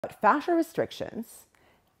Fascia restrictions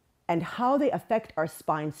and how they affect our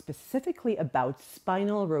spine, specifically about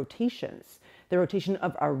spinal rotations, the rotation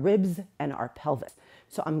of our ribs and our pelvis.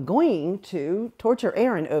 So I'm going to torture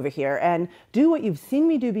Aaron over here and do what you've seen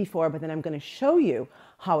me do before, but then I'm going to show you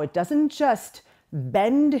how it doesn't just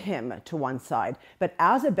bend him to one side, but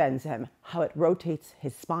as it bends him, how it rotates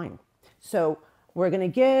his spine. So we're going to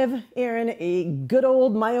give Aaron a good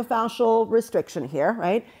old myofascial restriction here,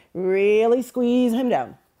 right? Really squeeze him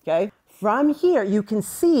down, okay? From here, you can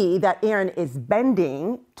see that Aaron is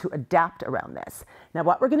bending to adapt around this. Now,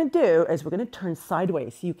 what we're going to do is we're going to turn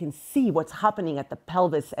sideways so you can see what's happening at the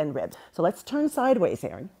pelvis and ribs. So let's turn sideways,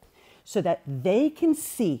 Aaron, so that they can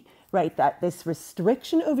see, right, that this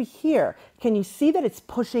restriction over here, can you see that it's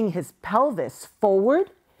pushing his pelvis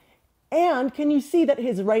forward? And can you see that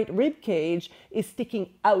his right rib cage is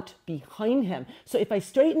sticking out behind him? So if I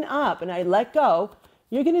straighten up and I let go,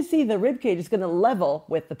 you're going to see the rib cage is going to level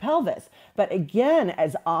with the pelvis. But again,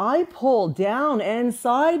 as I pull down and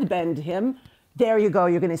side bend him, there you go.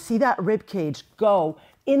 You're going to see that rib cage go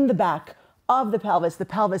in the back of the pelvis. The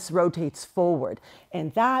pelvis rotates forward.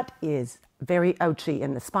 And that is very ouchy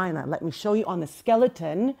in the spine. Now, let me show you on the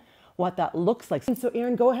skeleton what that looks like. So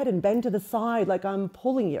Aaron, go ahead and bend to the side like I'm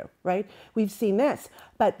pulling you, right? We've seen this.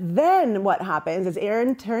 But then what happens is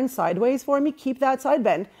Aaron turns sideways for me, keep that side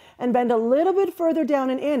bend, and bend a little bit further down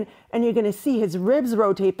and in, and you're gonna see his ribs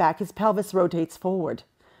rotate back, his pelvis rotates forward,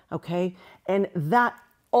 okay? And that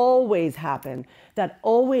always happens. That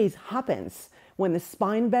always happens when the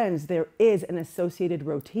spine bends, there is an associated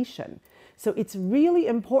rotation. So it's really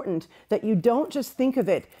important that you don't just think of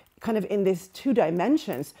it kind of in these two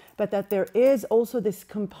dimensions, but that there is also this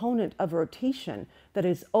component of rotation that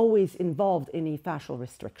is always involved in a fascial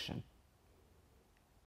restriction.